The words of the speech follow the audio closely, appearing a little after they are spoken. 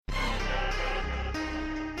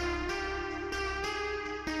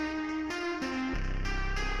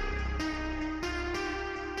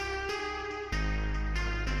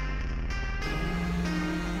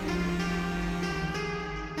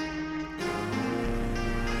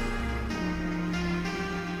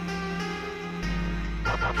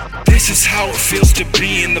This is how it feels to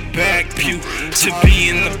be in the back pew, to be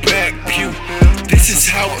in the back pew. This is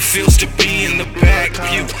how it feels to be in the back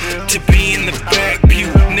pew, to be in the back pew.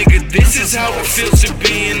 Nigga, this is how it feels to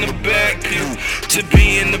be in the back pew, to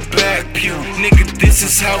be in the back pew. Nigga, this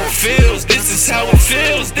is how it feels, this is how it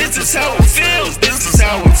feels, this is how it feels, this is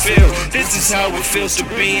how it feels, this is how it feels to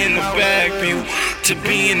be in the back pew, to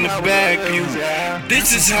be in the back pew.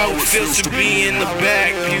 This is how it feels to be in the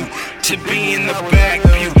back pew, to be in the back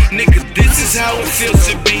pew. Nigga, this is how it feels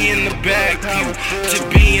to be in the back pew, to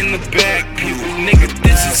be in the back pew. Nigga,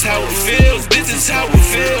 this is how it feels, this is how it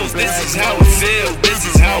feels, this is how it feels, this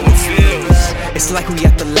is how it feels. It's like we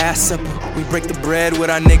at the Last Supper. We break the bread with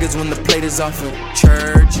our niggas when the plate is off of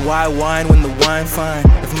church. Why wine when the wine fine?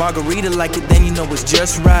 If margarita like it, then you know it's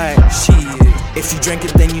just right. Shit. If you drink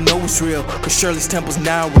it, then you know it's real. Cause Shirley's temples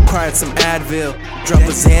now requiring some Advil. Drop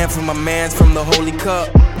a Zan for my mans from the Holy Cup.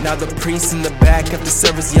 Now the priest in the back after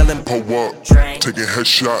service yelling, "Pull up, taking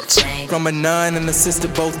headshots." From a nun and a sister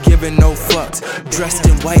both giving no fucks. Dressed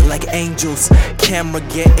in white like angels, camera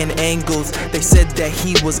getting angles. They said that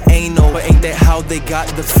he was anal, but ain't that how they got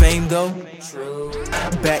the fame though?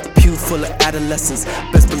 Back pew full of adolescents.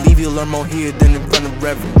 Best believe you'll learn more here than in front of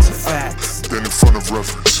reverends. Facts. Then in front of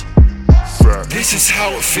reverence. This is how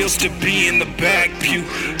it feels to be in the back pew,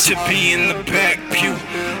 to be in the back pew.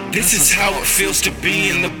 This is how it feels to be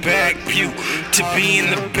in the back pew, to be in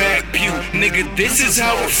the back pew. Nigga, this is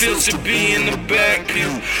how it feels to be in the back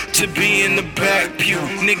pew, to be in the back pew.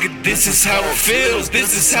 Nigga, this is how it feels,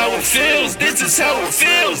 this is how it feels, this is how it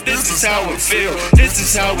feels, this is how it feels, this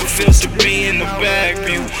is how it feels to be in the back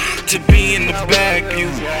pew, to be in the back pew.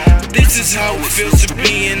 This is how it feels to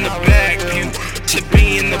be in the back pew, to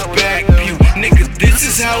be in the back pew. Nigga, this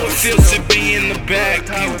is how it feels to be in the back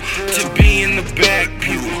pew, to be in the back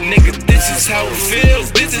pew. Nigga, this is how it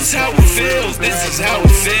feels, this is how it feels, this is how it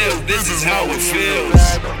feels, this is how it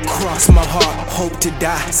feels. Cross my heart, hope to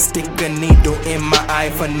die. Stick a needle in my eye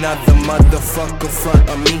if another motherfucker front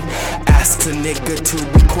of me. Ask a nigga to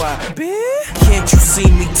be quiet. Can't you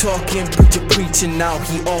see me talking? Preacher preaching out,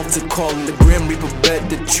 he altar calling. The Grim Reaper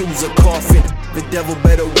better choose a coffin. The devil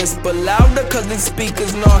better whisper louder, cause the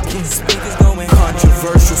speakers knocking. Speakers going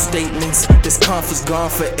controversial statements. This conference gone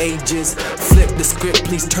for ages. Flip the script,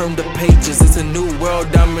 please turn the pages. It's a new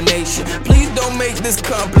world domination. Please don't make this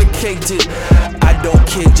complicated. I don't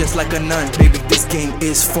kid just like a nun. Baby, this game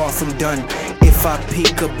is far from done. If I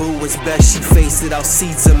peekaboo, it's best she face it. I'll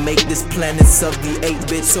Caesar make this planet sub the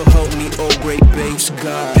 8-bit. So help me, oh great base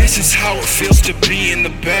God. This is how it feels to be in the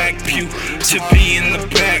back pew, to be in the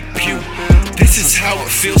back pew. This is how it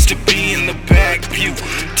feels to be in the back pew,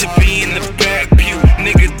 to be in the back pew.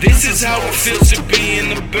 Nigga, this is how it feels to be in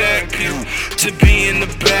the back pew, to be in the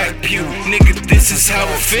back pew. Nigga, this is how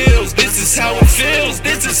it feels, this is how it feels,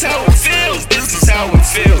 this is how it feels, this is how it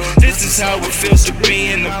feels, this is how it feels to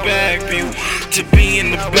be in the back pew, to be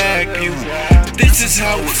in the back pew. This is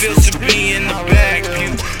how it feels to be in the back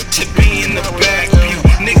pew, to be in the back pew.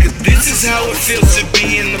 Nigga, this is how it feels to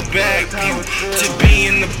be in the back pew, to be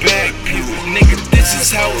in the back pew. Nigga, this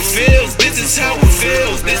is how it feels, this is how it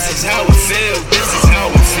feels, this is how it feels, this is how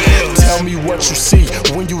it feels. Tell me what you see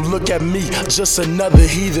when you look at me. Just another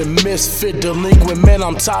heathen, misfit, delinquent. Man,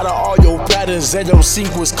 I'm tired of all your patterns and your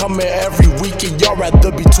sequence coming every weekend. Y'all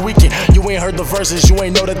rather be tweaking. You ain't heard the verses, you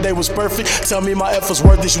ain't know that they was perfect. Tell me my efforts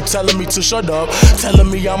worth it, you telling me to shut up.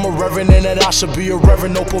 Telling me I'm a reverend and that I should be a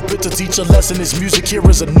reverend. No pulpit to teach a lesson, this music here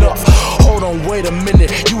is enough. Hold on, wait a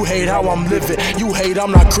minute. You hate how I'm living, you hate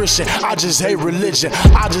I'm not Christian. I just hate religion,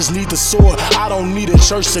 I just need the sword. I don't need a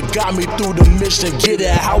church to guide me through the mission. Get it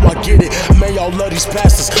how I get it. Man, y'all love these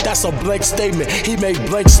pastors, that's a blank statement. He make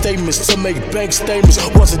blank statements to make bank statements.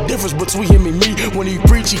 What's the difference between him and me? When he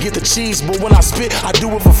preach, he get the cheese, but when I spit, I do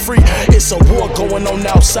it for free. It's a war going on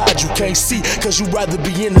outside, you can't see, cause you rather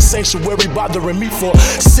be in the sanctuary bothering me for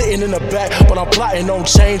sitting in the back. But I'm plotting on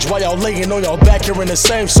change while y'all laying on y'all back, hearing the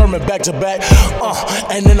same sermon back to back.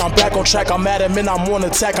 And then I'm back on track, I'm adamant, I'm on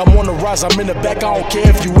attack, I'm on the rise, I'm in the back. I don't care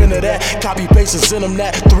if you into that. Copy paste and send them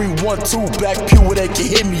that 312 back pew where they can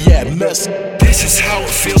hit me at. Mess. This is how it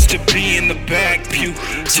feels to be in the back pew,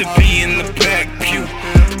 to be in the back pew.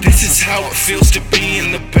 This is how it feels to be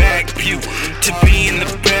in the back pew, to be in the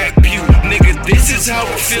back pew. Nigga, this is how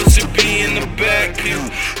it feels to be in the back pew,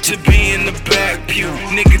 to be in the back pew.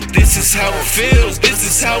 Nigga, this is how it feels, this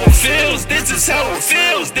is how it feels, this is how it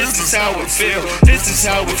feels, this is how it feels, this is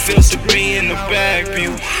how it feels to be in the back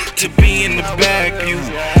pew, to be in the back pew.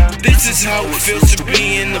 This is how it feels to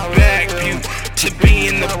be in the back pew, to be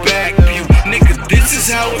in the back pew. Nigga, this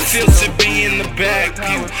is how it feels to be in the back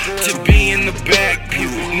pew, to be in the back pew.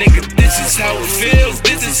 Nigga, this This is how it feels.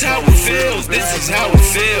 This is how it feels. This is how it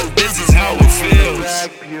feels. This is how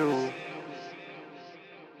it feels.